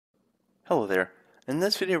Hello there. In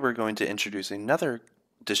this video we're going to introduce another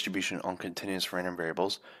distribution on continuous random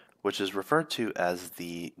variables, which is referred to as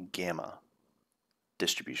the gamma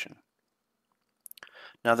distribution.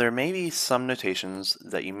 Now there may be some notations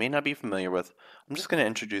that you may not be familiar with. I'm just going to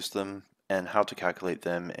introduce them and how to calculate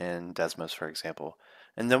them in Desmos, for example,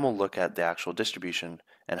 and then we'll look at the actual distribution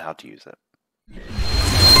and how to use it.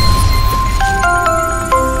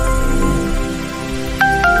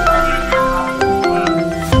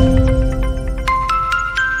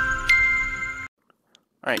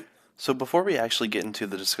 Alright, so before we actually get into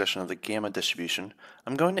the discussion of the gamma distribution,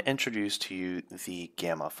 I'm going to introduce to you the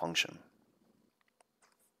gamma function.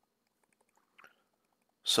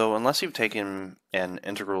 So unless you've taken an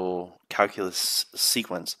integral calculus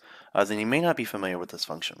sequence, then you may not be familiar with this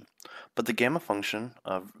function. But the gamma function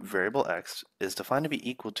of variable x is defined to be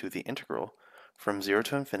equal to the integral from 0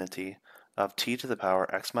 to infinity of t to the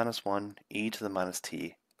power x minus 1 e to the minus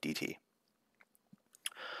t dt.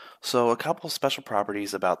 So a couple special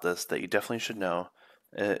properties about this that you definitely should know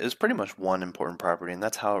is pretty much one important property, and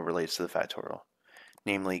that's how it relates to the factorial.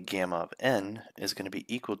 Namely, gamma of n is going to be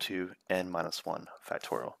equal to n minus 1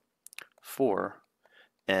 factorial for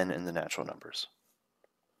n in the natural numbers.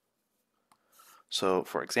 So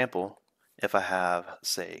for example, if I have,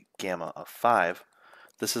 say, gamma of 5,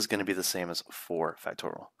 this is going to be the same as 4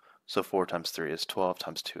 factorial. So 4 times 3 is 12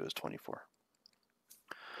 times 2 is 24.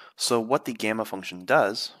 So what the gamma function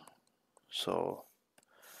does, so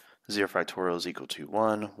 0 factorial is equal to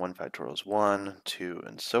 1, 1 factorial is 1, 2,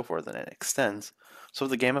 and so forth, and it extends. So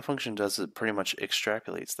what the gamma function does, it pretty much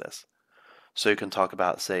extrapolates this. So you can talk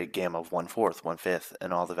about, say, gamma of 1/4, 1/5,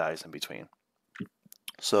 and all the values in between.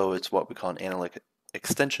 So it's what we call an analytic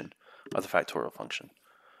extension of the factorial function.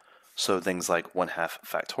 So things like 1/2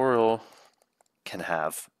 factorial can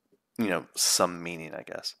have, some meaning, I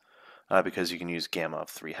guess, because you can use gamma of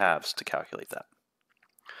 3/2 to calculate that.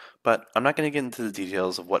 But I'm not going to get into the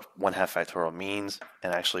details of what 1/2 factorial means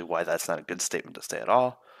and actually why that's not a good statement to say at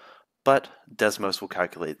all, but Desmos will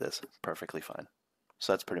calculate this perfectly fine.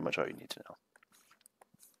 So that's pretty much all you need to know.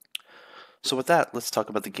 So with that, let's talk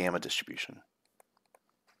about the gamma distribution.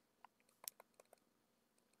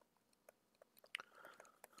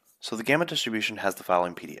 So the gamma distribution has the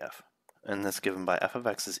following PDF, and that's given by f of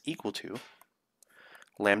x is equal to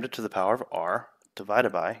lambda to the power of r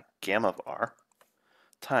divided by gamma of r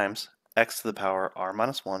times x to the power r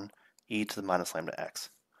minus 1 e to the minus lambda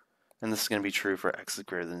x. And this is going to be true for x is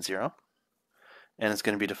greater than 0, and it's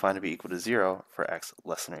going to be defined to be equal to 0 for x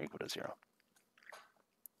less than or equal to 0.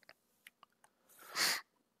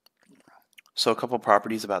 So a couple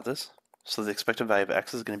properties about this. So the expected value of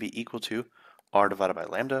x is going to be equal to r divided by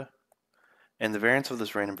lambda, and the variance of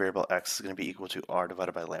this random variable x is going to be equal to r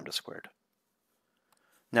divided by lambda squared.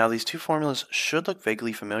 Now these two formulas should look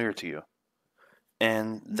vaguely familiar to you,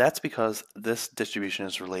 and that's because this distribution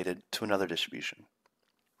is related to another distribution.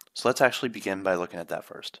 So let's actually begin by looking at that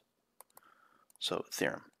first. So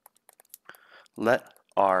theorem. Let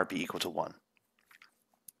r be equal to 1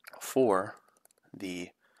 for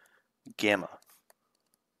the gamma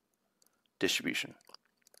distribution.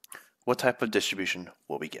 What type of distribution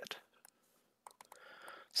will we get?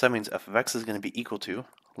 So that means f of x is going to be equal to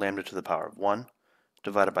lambda to the power of 1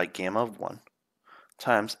 divided by gamma of 1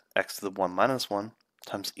 times x to the 1 minus 1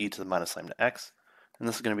 times e to the minus lambda x, and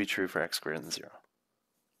this is going to be true for x greater than 0.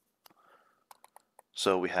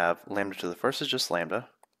 So we have lambda to the first is just lambda,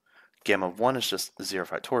 gamma of 1 is just 0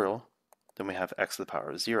 factorial, then we have x to the power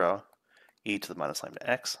of 0, e to the minus lambda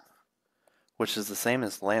x, which is the same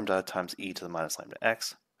as lambda times e to the minus lambda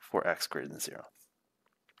x for x greater than 0.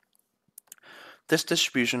 This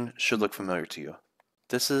distribution should look familiar to you.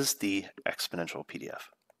 This is the exponential PDF.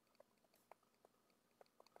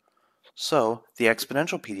 So the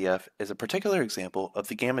exponential PDF is a particular example of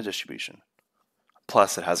the gamma distribution.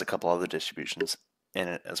 Plus it has a couple other distributions in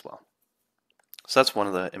it as well. So that's one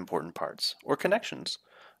of the important parts or connections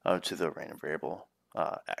to the random variable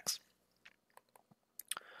x.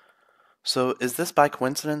 So is this by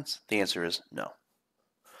coincidence? The answer is no.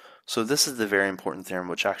 So this is the very important theorem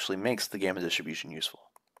which actually makes the gamma distribution useful.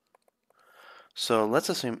 So let's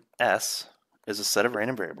assume S is a set of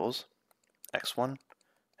random variables, x1,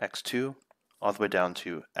 x2, all the way down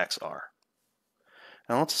to xr.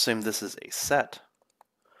 Now let's assume this is a set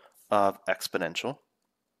of exponential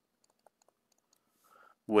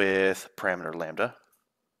with parameter lambda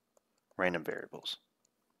random variables.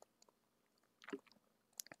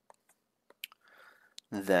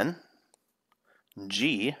 Then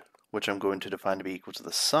g, which I'm going to define to be equal to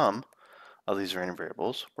the sum of these random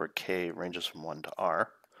variables, where k ranges from 1 to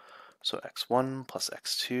r, so x1 plus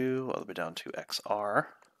x2 all the way down to xr,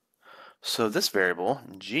 So this variable,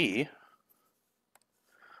 g,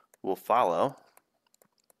 will follow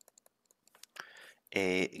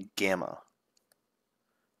a gamma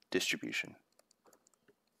distribution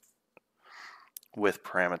with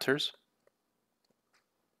parameters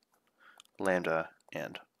lambda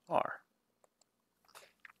and r.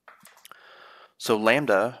 So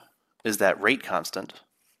lambda is that rate constant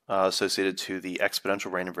associated to the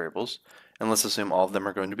exponential random variables, and let's assume all of them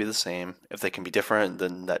are going to be the same. If they can be different,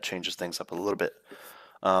 then that changes things up a little bit.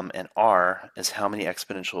 And r is how many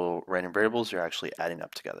exponential random variables you're actually adding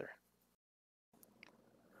up together.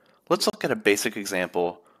 Let's look at a basic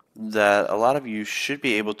example that a lot of you should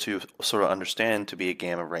be able to sort of understand to be a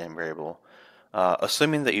gamma random variable,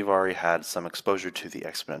 assuming that you've already had some exposure to the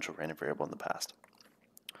exponential random variable in the past.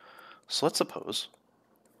 So let's suppose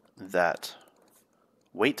that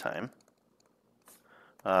wait time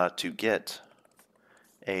to get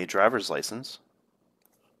a driver's license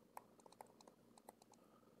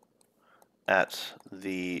at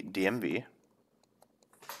the DMV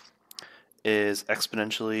is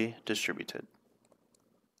exponentially distributed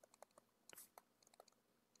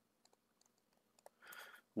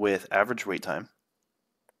with average wait time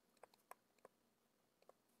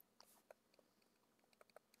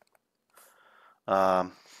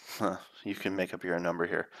you can make up your own number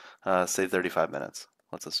here, say 35 minutes,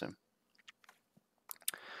 let's assume.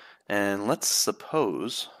 And let's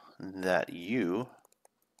suppose that you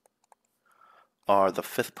are the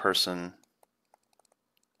 5th person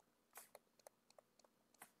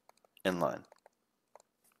in line.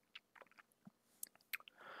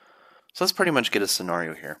 So let's pretty much get a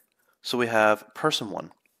scenario here. So we have person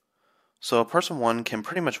 1. So person 1 can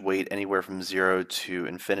pretty much wait anywhere from 0 to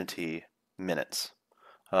infinity minutes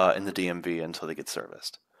in the DMV until they get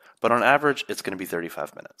serviced. But on average, it's going to be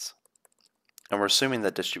 35 minutes. And we're assuming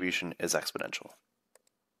that distribution is exponential.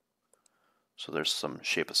 So there's some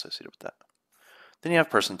shape associated with that. Then you have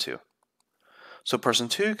person 2. So person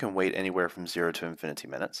 2 can wait anywhere from 0 to infinity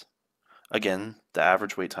minutes. Again, the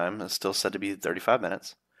average wait time is still said to be 35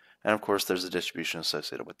 minutes. And of course, there's a distribution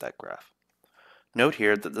associated with that graph. Note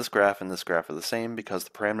here that this graph and this graph are the same because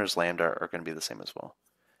the parameters lambda are going to be the same as well.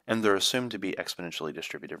 And they're assumed to be exponentially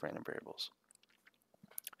distributed random variables.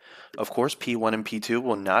 Of course, P1 and P2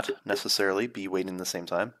 will not necessarily be waiting the same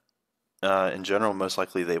time. In general, most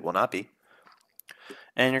likely they will not be.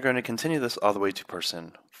 And you're going to continue this all the way to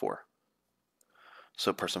person 4.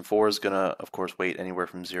 So person 4 is going to, of course, wait anywhere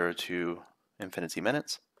from 0 to infinity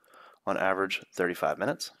minutes, on average 35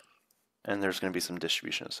 minutes, and there's going to be some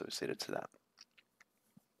distribution associated to that.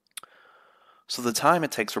 So the time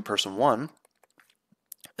it takes for person 1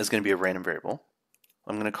 is going to be a random variable.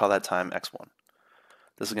 I'm going to call that time x1.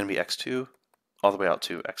 This is going to be x2 all the way out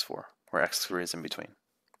to x4, where x3 is in between.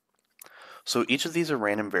 So each of these are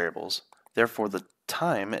random variables, therefore the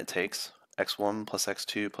time it takes, x1 plus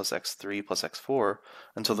x2 plus x3 plus x4,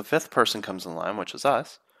 until the 5th person comes in line, which is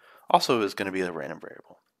us, also is going to be a random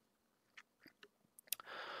variable.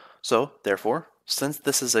 So, therefore, since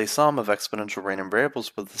this is a sum of exponential random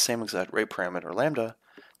variables with the same exact rate parameter lambda,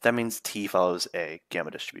 that means t follows a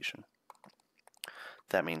gamma distribution.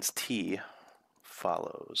 That means t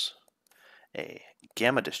follows a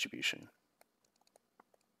gamma distribution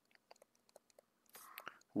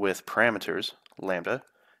with parameters lambda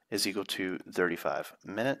is equal to 35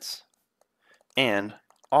 minutes and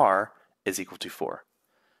r is equal to 4.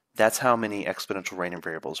 That's how many exponential random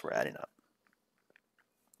variables we're adding up.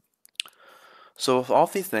 So with all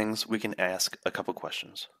of these things, we can ask a couple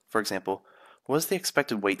questions. For example, what is the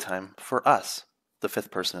expected wait time for us, the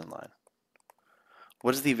 5th person in line?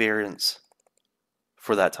 What is the variance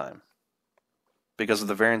for that time? Because if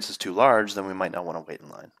the variance is too large, then we might not want to wait in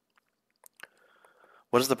line.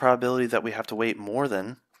 What is the probability that we have to wait more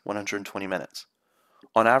than 120 minutes?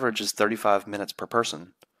 On average, it's 35 minutes per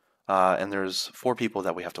person, and there's 4 people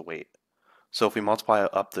that we have to wait. So if we multiply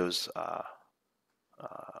up those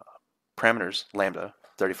parameters, lambda,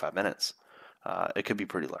 35 minutes, it could be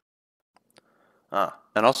pretty large.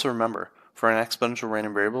 And also remember, for an exponential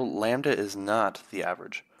random variable, lambda is not the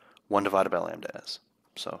average. 1 divided by lambda is.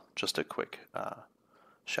 So just a quick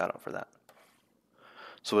shout out for that.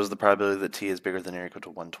 So what is the probability that t is bigger than or equal to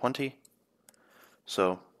 120?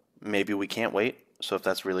 So maybe we can't wait. So if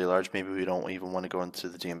that's really large, maybe we don't even want to go into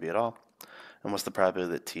the DMV at all. And what's the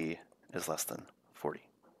probability that t is less than 40?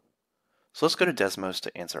 So let's go to Desmos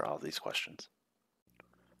to answer all of these questions.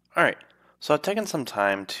 Alright, so I've taken some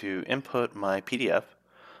time to input my PDF.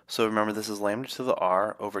 So remember, this is lambda to the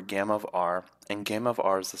r over gamma of r, and gamma of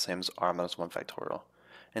r is the same as r minus 1 factorial.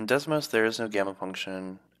 In Desmos, there is no gamma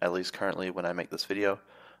function, at least currently when I make this video,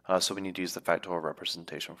 so we need to use the factorial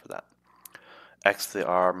representation for that. x to the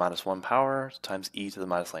r minus 1 power times e to the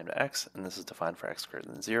minus lambda x, and this is defined for x greater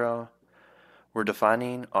than 0. We're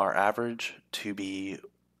defining our average to be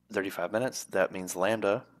 35 minutes. That means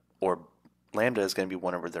lambda is going to be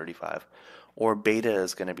 1 over 35, or beta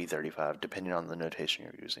is going to be 35, depending on the notation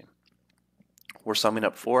you're using. We're summing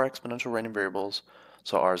up 4 exponential random variables,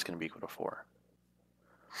 so r is going to be equal to 4.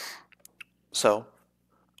 So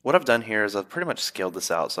what I've done here is I've pretty much scaled this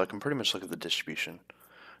out, so I can pretty much look at the distribution.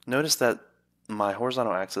 Notice that my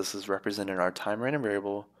horizontal axis is representing our time random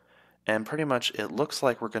variable, and pretty much it looks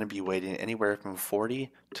like we're going to be waiting anywhere from 40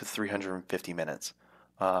 to 350 minutes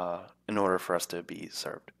in order for us to be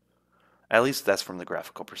served. At least that's from the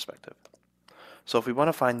graphical perspective. So if we want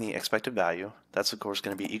to find the expected value, that's of course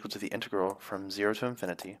going to be equal to the integral from 0 to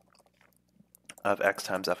infinity of x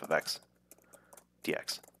times f of x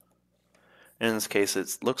dx. And in this case,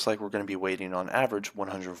 it looks like we're going to be waiting on average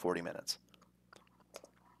 140 minutes.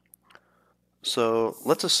 So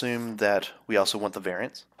let's assume that we also want the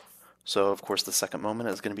variance. So of course the second moment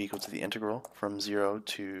is going to be equal to the integral from 0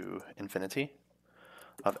 to infinity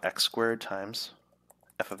of x squared times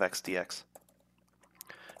f of x dx.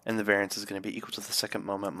 And the variance is going to be equal to the second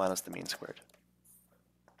moment minus the mean squared.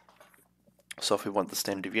 So if we want the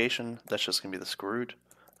standard deviation, that's just going to be the square root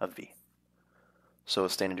of v. So a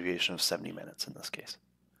standard deviation of 70 minutes in this case.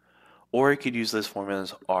 Or you could use those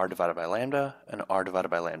formulas r divided by lambda and r divided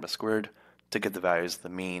by lambda squared to get the values of the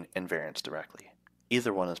mean and variance directly.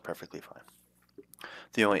 Either one is perfectly fine.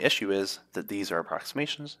 The only issue is that these are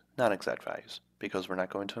approximations, not exact values, because we're not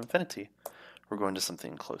going to infinity, we're going to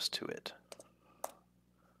something close to it.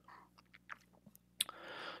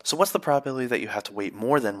 So what's the probability that you have to wait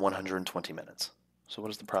more than 120 minutes? So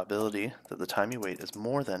what is the probability that the time you wait is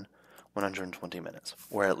more than 120 minutes,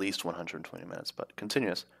 or at least 120 minutes, but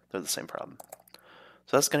continuous, they're the same problem.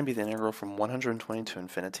 So that's going to be the integral from 120 to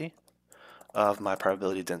infinity of my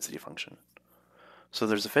probability density function. So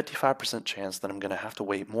there's a 55% chance that I'm going to have to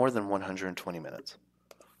wait more than 120 minutes.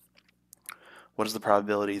 What is the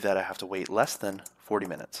probability that I have to wait less than 40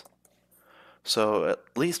 minutes? So at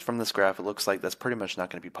least from this graph, it looks like that's pretty much not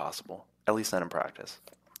going to be possible, at least not in practice.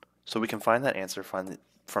 So we can find that answer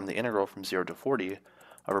from the integral from 0 to 40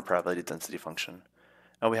 of our probability density function,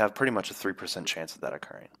 and we have pretty much a 3% chance of that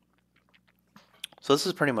occurring. So this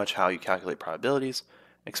is pretty much how you calculate probabilities,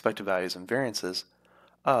 expected values, and variances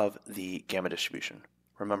of the gamma distribution.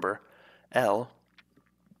 Remember, L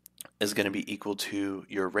is going to be equal to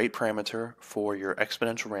your rate parameter for your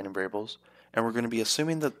exponential random variables, and we're going to be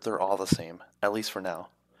assuming that they're all the same, at least for now.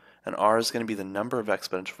 And R is going to be the number of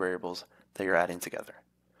exponential variables that you're adding together,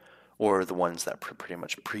 or the ones that pretty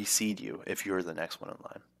much precede you if you're the next one in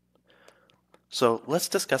line. So let's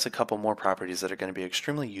discuss a couple more properties that are going to be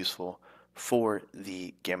extremely useful for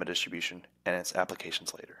the gamma distribution and its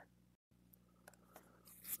applications later.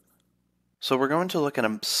 So we're going to look at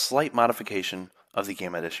a slight modification of the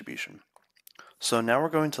gamma distribution. So now we're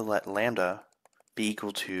going to let lambda be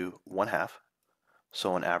equal to 1/2,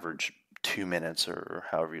 so on average 2 minutes or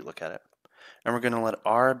however you look at it. And we're going to let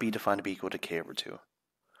r be defined to be equal to k over 2.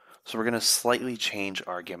 So we're going to slightly change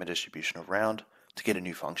our gamma distribution around to get a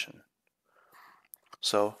new function.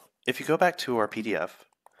 So if you go back to our PDF,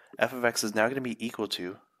 f of x is now going to be equal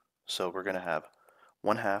to, so we're going to have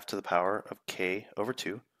 1/2 to the power of k over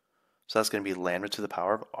 2. So that's going to be lambda to the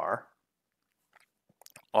power of r,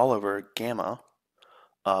 all over gamma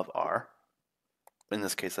of r. In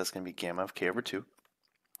this case, that's going to be gamma of k over 2,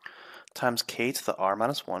 times k to the r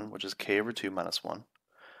minus 1, which is k over 2 minus 1,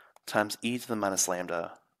 times e to the minus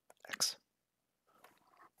lambda x.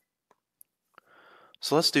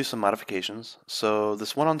 So let's do some modifications. So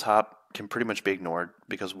this 1 on top can pretty much be ignored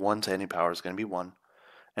because 1 to any power is going to be 1,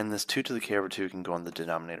 and this 2 to the k over 2 can go in the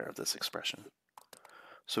denominator of this expression.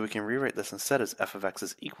 So we can rewrite this instead as f of x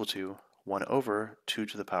is equal to 1 over 2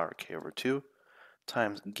 to the power k over 2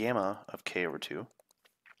 times gamma of k over 2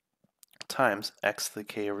 times x to the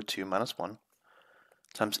k over 2 minus 1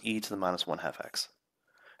 times e to the minus 1/2 x.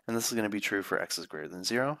 And this is going to be true for x is greater than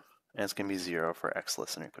 0, and it's going to be 0 for x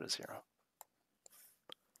less than or equal to 0.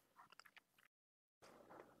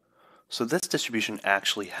 So this distribution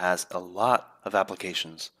actually has a lot of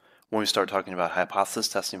applications when we start talking about hypothesis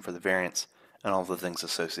testing for the variance and all the things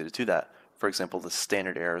associated to that. For example, the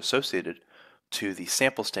standard error associated to the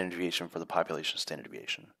sample standard deviation for the population standard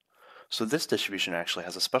deviation. So this distribution actually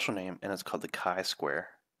has a special name, and it's called the chi-square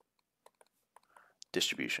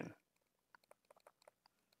distribution.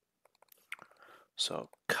 So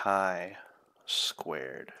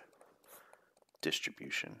chi-squared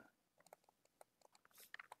distribution.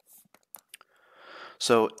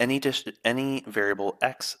 So any variable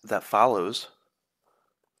x that follows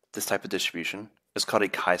This type of distribution is called a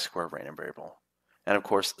chi-square random variable. And of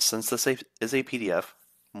course, since this is a PDF,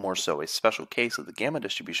 more so a special case of the gamma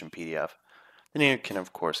distribution PDF, then you can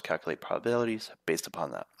of course calculate probabilities based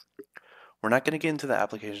upon that. We're not going to get into the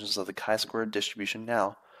applications of the chi-square distribution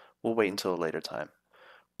now, we'll wait until a later time.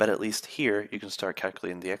 But at least here, you can start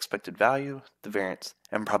calculating the expected value, the variance,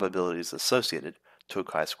 and probabilities associated to a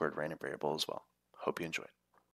chi-squared random variable as well. Hope you enjoyed.